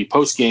this maybe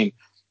post game.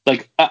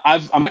 Like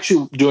I'm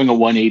actually doing a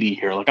 180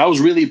 here. Like I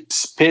was really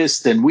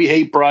pissed, and we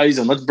hate Bryce,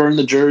 and let's burn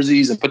the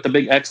jerseys and put the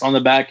big X on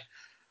the back.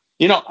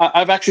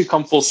 I've actually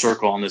come full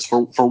circle on this.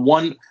 For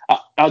one,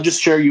 I'll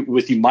just share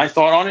with you my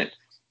thought on it.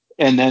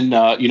 And then,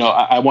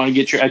 I want to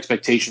get your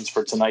expectations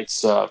for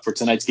tonight's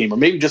game, or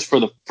maybe just for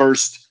the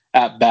first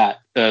at bat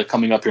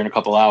coming up here in a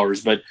couple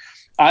hours. But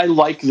I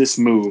like this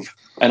move,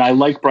 and I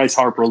like Bryce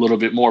Harper a little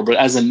bit more. But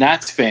as a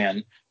Nats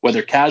fan,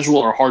 whether casual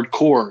or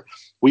hardcore,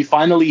 we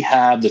finally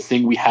have the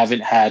thing we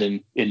haven't had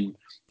in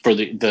for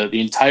the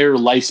entire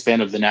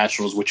lifespan of the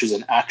Nationals, which is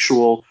an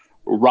actual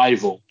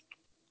rival.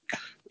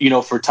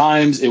 For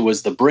times it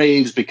was the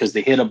Braves because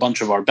they hit a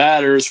bunch of our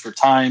batters. For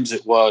times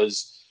it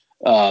was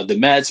the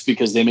Mets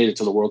because they made it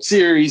to the World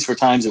Series. For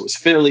times it was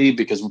Philly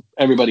because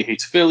everybody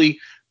hates Philly.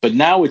 But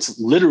now it's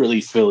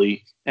literally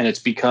Philly, and it's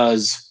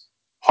because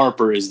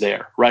Harper is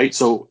there, right?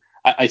 So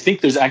I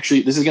think this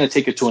is going to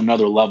take it to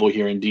another level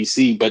here in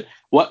DC. But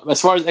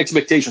as far as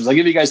expectations, I'll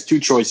give you guys 2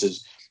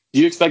 choices. Do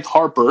you expect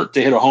Harper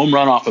to hit a home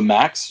run off of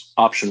Max,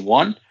 option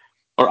 1?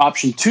 Or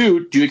option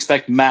 2, do you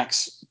expect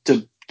Max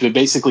to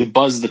basically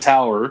buzz the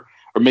tower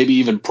or maybe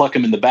even pluck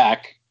him in the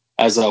back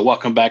as a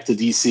welcome back to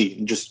DC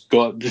and just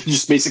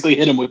basically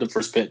hit him with the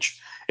first pitch?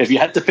 If you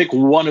had to pick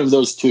one of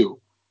those 2,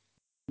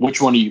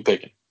 which one are you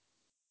picking?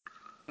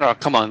 Oh,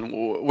 come on.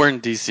 We're in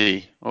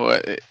DC.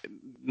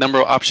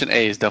 Option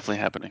A is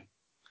definitely happening.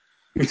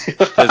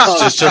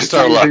 It's just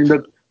our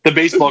luck. The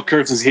baseball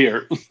curse is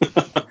here.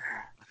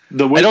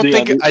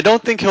 I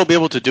don't think he'll be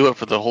able to do it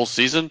for the whole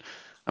season.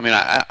 I mean,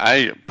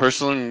 I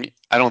personally,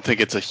 I don't think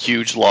it's a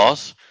huge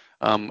loss.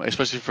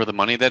 especially for the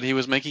money that he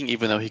was making,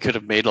 even though he could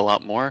have made a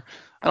lot more.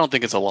 I don't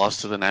think it's a loss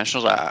to the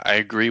Nationals. I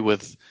agree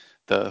with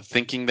the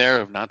thinking there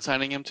of not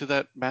signing him to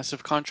that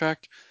massive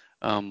contract.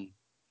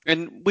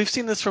 And we've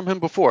seen this from him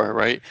before,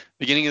 right?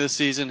 Beginning of the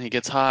season, he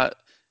gets hot.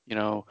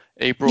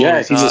 April Yeah,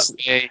 he's hot.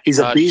 May he's he's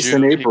a hot. beast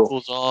in June he April.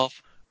 cools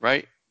off,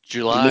 right?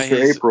 July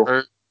Mr. he's April.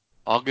 hurt.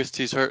 August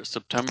he's hurt.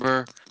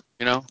 September,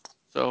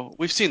 So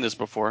we've seen this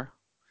before,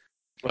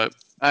 but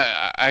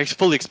I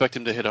fully expect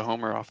him to hit a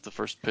homer off the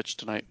first pitch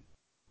tonight.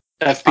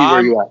 FP,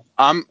 where you at?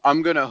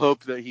 I'm gonna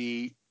hope that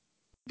he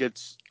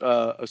gets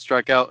a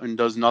strikeout and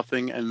does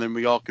nothing, and then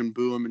we all can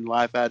boo him and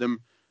laugh at him,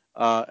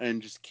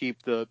 and just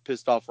keep the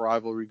pissed off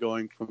rivalry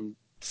going from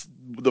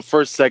the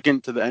first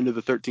second to the end of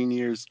the 13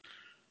 years.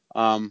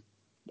 I'm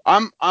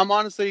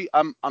honestly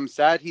I'm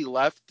sad he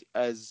left,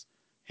 as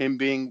him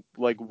being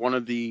like one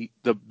of the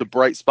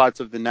bright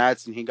spots of the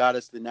Nats, and he got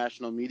us the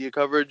national media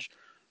coverage.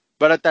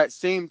 But at that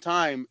same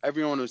time,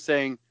 everyone was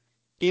saying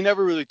he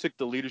never really took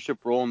the leadership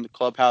role in the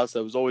clubhouse.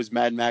 That was always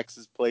Mad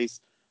Max's place.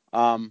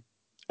 And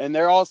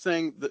they're all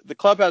saying the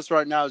clubhouse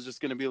right now is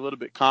just going to be a little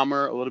bit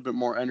calmer, a little bit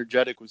more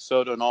energetic with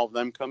Soto and all of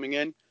them coming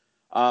in.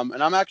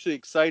 And I'm actually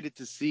excited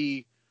to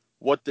see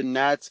what the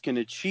Nats can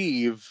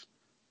achieve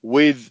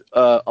with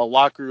a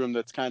locker room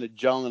that's kind of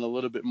gelling a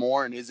little bit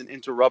more and isn't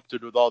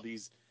interrupted with all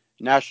these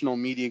national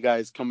media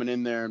guys coming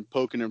in there and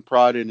poking and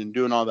prodding and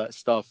doing all that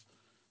stuff.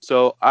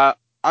 So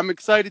I'm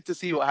excited to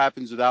see what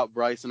happens without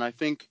Bryce, and I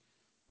think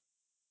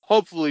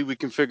hopefully we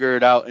can figure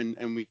it out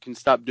and we can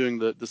stop doing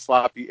the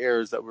sloppy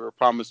errors that we were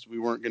promised we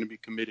weren't going to be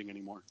committing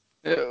anymore.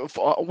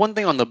 One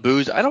thing on the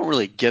booze, I don't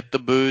really get the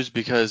booze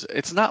because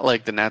it's not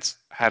like the Nats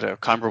had a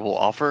comparable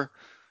offer.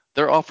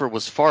 Their offer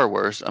was far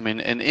worse. I mean,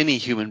 and any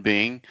human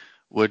being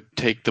would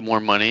take the more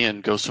money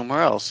and go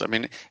somewhere else. I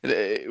mean,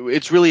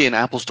 it's really an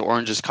apples to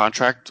oranges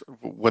contract,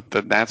 what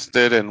the Nats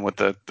did and what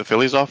the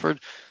Phillies offered.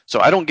 So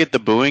I don't get the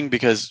booing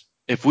because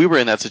if we were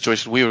in that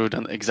situation, we would have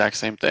done the exact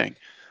same thing.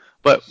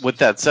 But with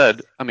that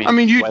said, I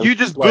mean, you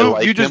just do I boo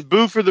like you just him?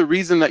 boo for the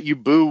reason that you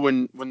boo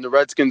when the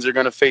Redskins are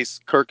going to face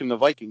Kirk and the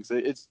Vikings.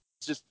 It's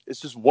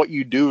just what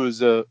you do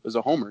as a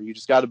homer. You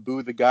just got to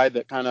boo the guy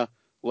that kind of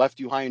left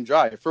you high and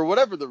dry for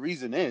whatever the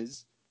reason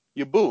is.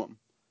 You boo him,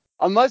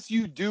 unless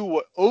you do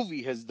what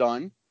Ovi has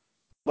done.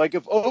 Like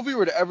if Ovi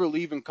were to ever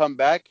leave and come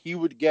back, he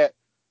would get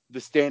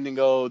the standing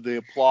O, the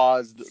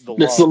applause, the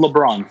It's the love.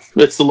 LeBron.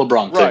 It's the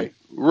LeBron thing.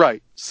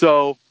 Right.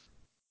 So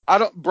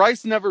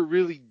Bryce never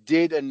really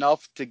did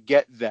enough to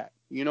get that.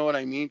 You know what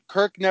I mean?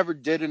 Kirk never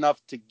did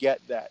enough to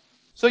get that.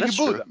 So That's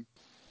you boo true. them.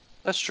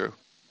 That's true.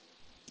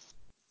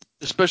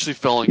 Especially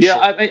falling Yeah,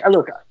 short.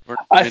 look,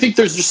 I think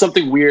there's just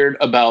something weird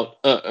about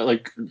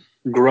like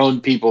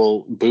grown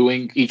people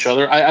booing each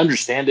other. I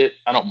understand it.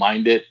 I don't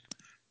mind it.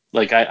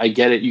 Like I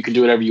get it. You can do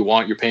whatever you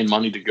want. You're paying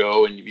money to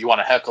go, and if you want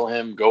to heckle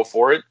him, go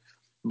for it.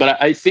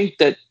 But I think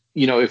that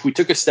if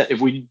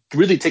we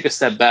really take a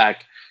step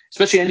back,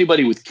 especially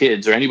anybody with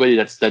kids or anybody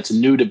that's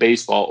new to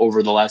baseball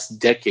over the last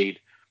decade,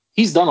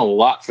 he's done a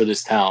lot for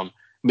this town.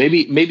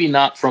 Maybe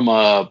not from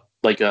a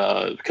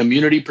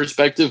community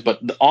perspective,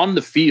 but on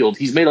the field,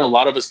 he's made a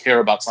lot of us care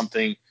about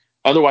something.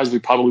 Otherwise, we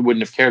probably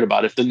wouldn't have cared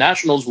about. If the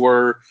Nationals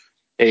were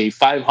a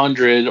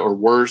 500 or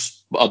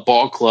worse a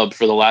ball club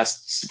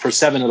for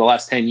 7 of the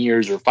last 10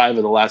 years, or 5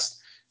 of the last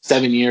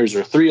 7 years,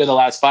 or 3 of the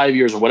last 5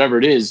 years, or whatever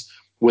it is,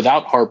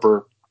 without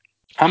Harper,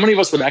 how many of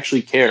us would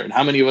actually care, and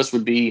how many of us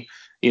would be,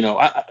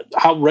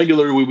 how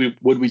regularly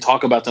would we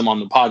talk about them on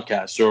the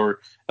podcast, or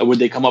would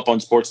they come up on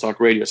sports talk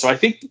radio? So I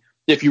think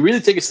if you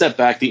really take a step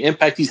back, the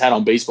impact he's had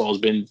on baseball has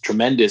been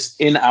tremendous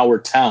in our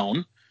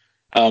town.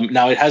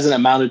 Now, it hasn't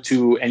amounted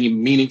to any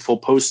meaningful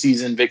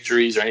postseason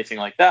victories or anything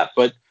like that,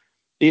 but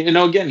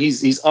again,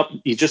 he's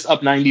just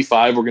up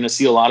 95. We're going to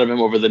see a lot of him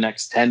over the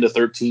next 10 to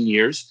 13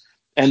 years,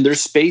 and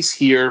there's space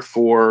here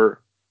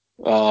for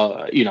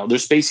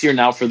there's space here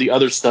now for the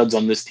other studs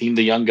on this team,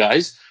 the young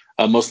guys.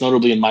 Most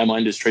notably in my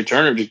mind is Trey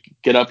Turner, to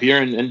get up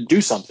here and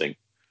do something,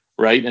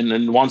 right? And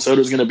then Juan Soto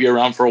is going to be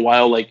around for a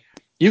while. Like,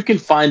 you can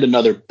find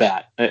another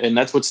bat, and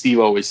that's what Steve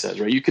always says,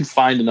 right? You can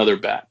find another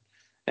bat,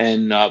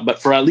 and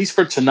but for at least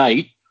for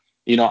tonight,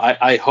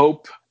 I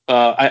hope.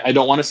 I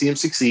don't want to see him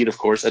succeed, of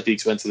course, at the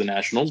expense of the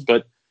Nationals,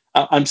 but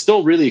I'm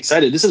still really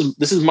excited. This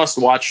is must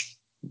watch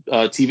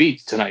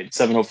TV tonight,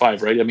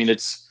 7:05, right? I mean,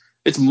 it's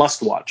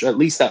must watch, at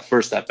least that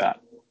first at bat.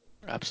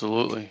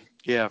 Absolutely.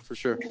 Yeah, for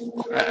sure.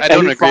 I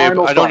don't agree. I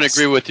don't thoughts?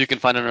 agree with you can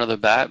find another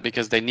bat,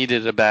 because they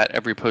needed a bat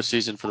every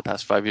postseason for the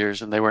past 5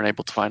 years, and they weren't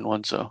able to find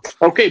one. So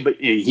Okay, but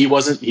he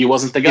wasn't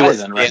the guy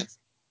then, right?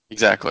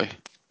 Exactly.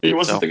 He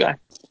wasn't the guy.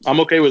 I'm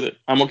okay with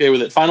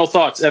it. Final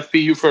thoughts,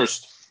 FPU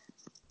first.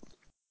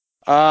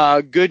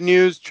 Good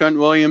news. Trent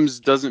Williams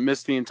doesn't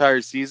miss the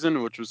entire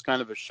season, which was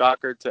kind of a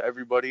shocker to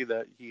everybody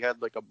that he had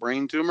like a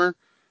brain tumor,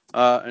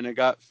 and it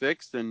got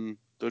fixed. And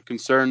the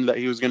concern that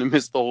he was going to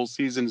miss the whole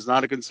season is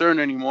not a concern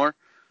anymore.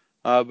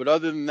 But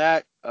other than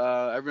that,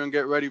 everyone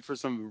get ready for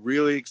some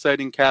really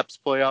exciting Caps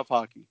playoff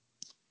hockey.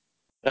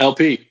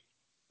 LP.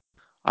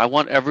 I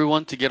want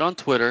everyone to get on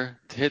Twitter,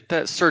 to hit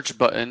that search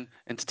button,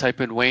 and to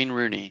type in Wayne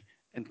Rooney.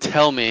 and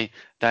tell me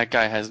that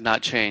guy has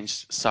not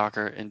changed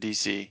soccer in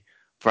DC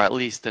for at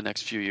least the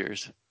next few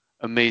years.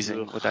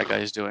 Amazing what that guy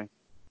is doing.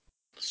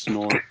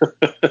 Snore.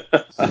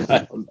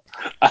 I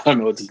don't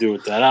know what to do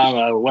with that. I don't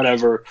know,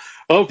 whatever.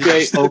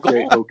 Okay.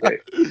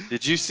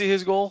 Did you see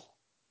his goal?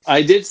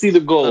 I did see the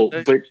goal,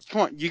 Sunday? but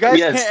Come on, you guys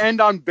Yes. can't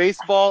end on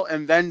baseball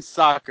and then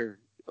soccer.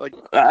 Like,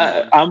 come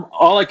on. I'm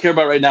all I care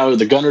about right now is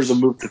the Gunners have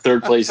moved to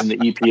third place in the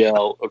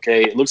EPL.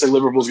 Okay, it looks like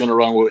Liverpool's going to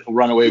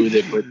run away with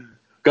it, but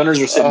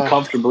Gunners are sitting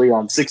comfortably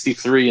on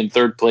 63 in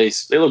third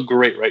place. They look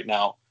great right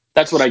now.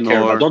 That's what I care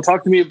Snore. about. Don't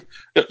talk to me.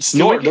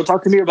 Snore. Don't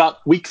talk to me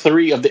about week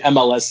 3 of the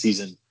MLS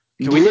season.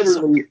 Can we get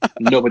Literally,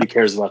 nobody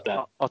cares about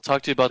that. I'll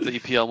talk to you about the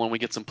EPL when we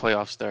get some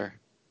playoffs there.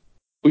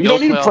 Well, you No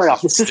don't need a playoffs playoff.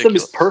 is The system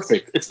is ridiculous.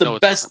 perfect. It's the No,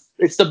 it's best.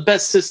 It's the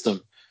best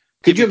system.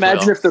 Could Give you me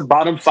imagine playoffs. if the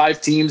bottom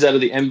 5 teams out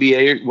of the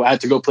NBA had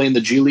to go play in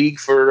the G League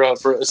for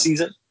a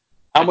season?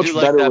 How I much do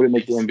like better that would it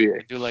make the piece. NBA?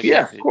 I do like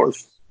Yeah, that of piece.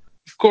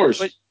 course.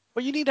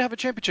 But you need to have a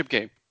championship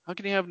game. How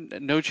can you have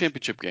no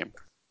championship game?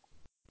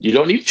 You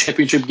don't need a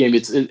championship game.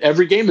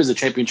 Every game is a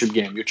championship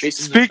game. You're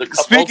chasing the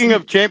cup. Speaking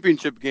of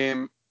championship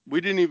game, we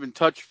didn't even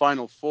touch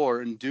Final Four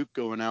and Duke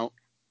going out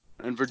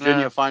and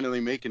Virginia finally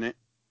making it.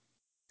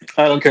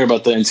 I don't care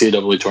about the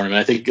NCAA tournament.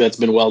 I think that's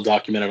been well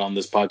documented on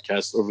this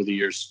podcast over the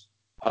years.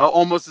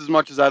 Almost as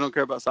much as I don't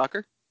care about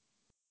soccer.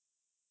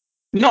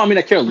 No, I mean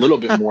I care a little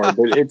bit more,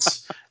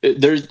 but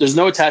there's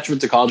no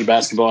attachment to college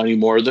basketball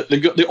anymore.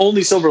 The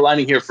only silver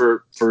lining here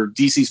for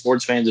DC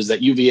sports fans is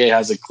that UVA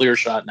has a clear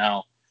shot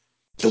now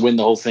to win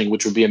the whole thing,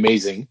 which would be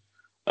amazing.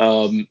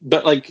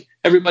 But like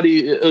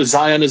everybody,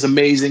 Zion is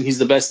amazing. He's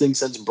the best thing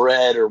since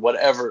bread or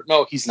whatever.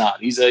 No, he's not.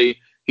 He's a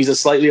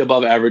slightly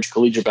above average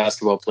collegiate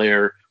basketball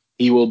player.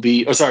 He will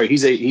be. Oh, sorry.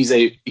 He's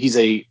actually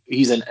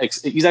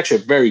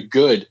a very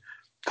good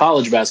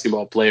college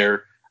basketball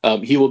player.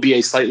 He will be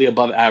a slightly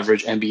above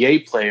average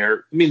NBA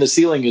player. I mean, the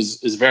ceiling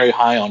is very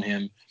high on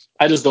him.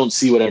 I just don't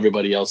see what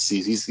everybody else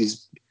sees.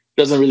 He's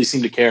doesn't really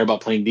seem to care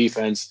about playing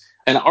defense.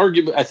 And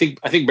arguably, I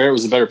think Barrett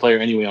was a better player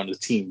anyway on the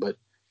team. But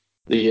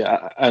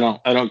I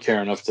don't care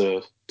enough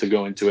to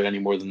go into it any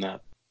more than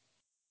that.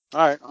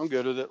 All right, I'm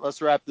good with it. Let's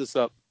wrap this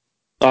up.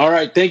 All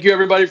right. Thank you,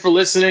 everybody, for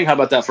listening. How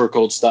about that for a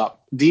cold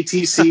stop?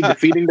 DTC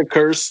Defeating the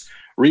Curse,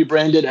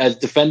 rebranded as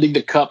Defending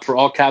the Cup for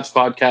All Caps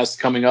podcast,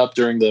 coming up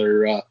during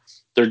their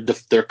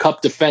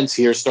cup defense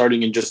here,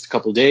 starting in just a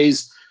couple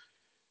days.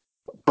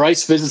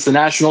 Bryce visits the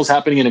Nationals,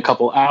 happening in a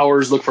couple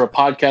hours. Look for a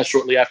podcast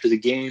shortly after the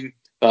game.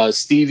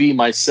 Stevie,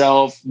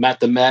 myself,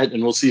 Matt the Met,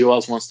 and we'll see who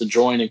else wants to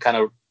join and kind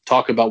of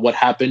talk about what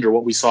happened or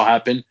what we saw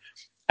happen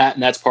at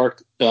Nats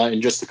Park in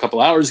just a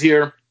couple hours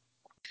here.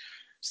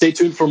 Stay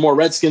tuned for more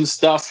Redskins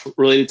stuff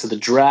related to the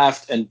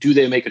draft and do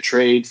they make a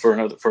trade for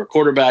a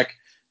quarterback?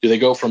 Do they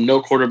go from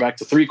no quarterback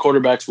to 3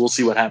 quarterbacks? We'll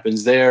see what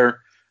happens there.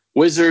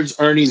 Wizards,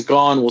 Ernie's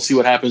gone. We'll see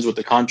what happens with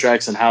the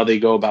contracts and how they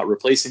go about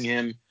replacing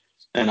him.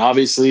 And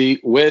obviously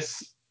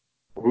with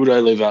who did I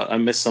leave out? I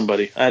missed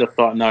somebody. I had a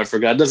thought. Now I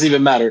forgot. It doesn't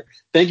even matter.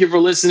 Thank you for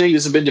listening.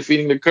 This has been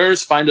Defeating the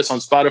Curse. Find us on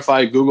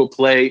Spotify, Google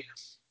Play,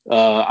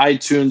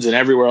 iTunes, and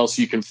everywhere else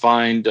you can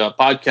find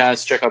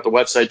podcasts. Check out the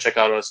website. Check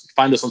out us.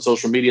 Find us on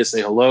social media.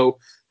 Say hello.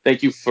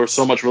 Thank you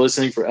so much for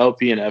listening. For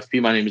LP and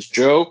FP, my name is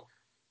Joe.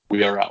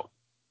 We are out.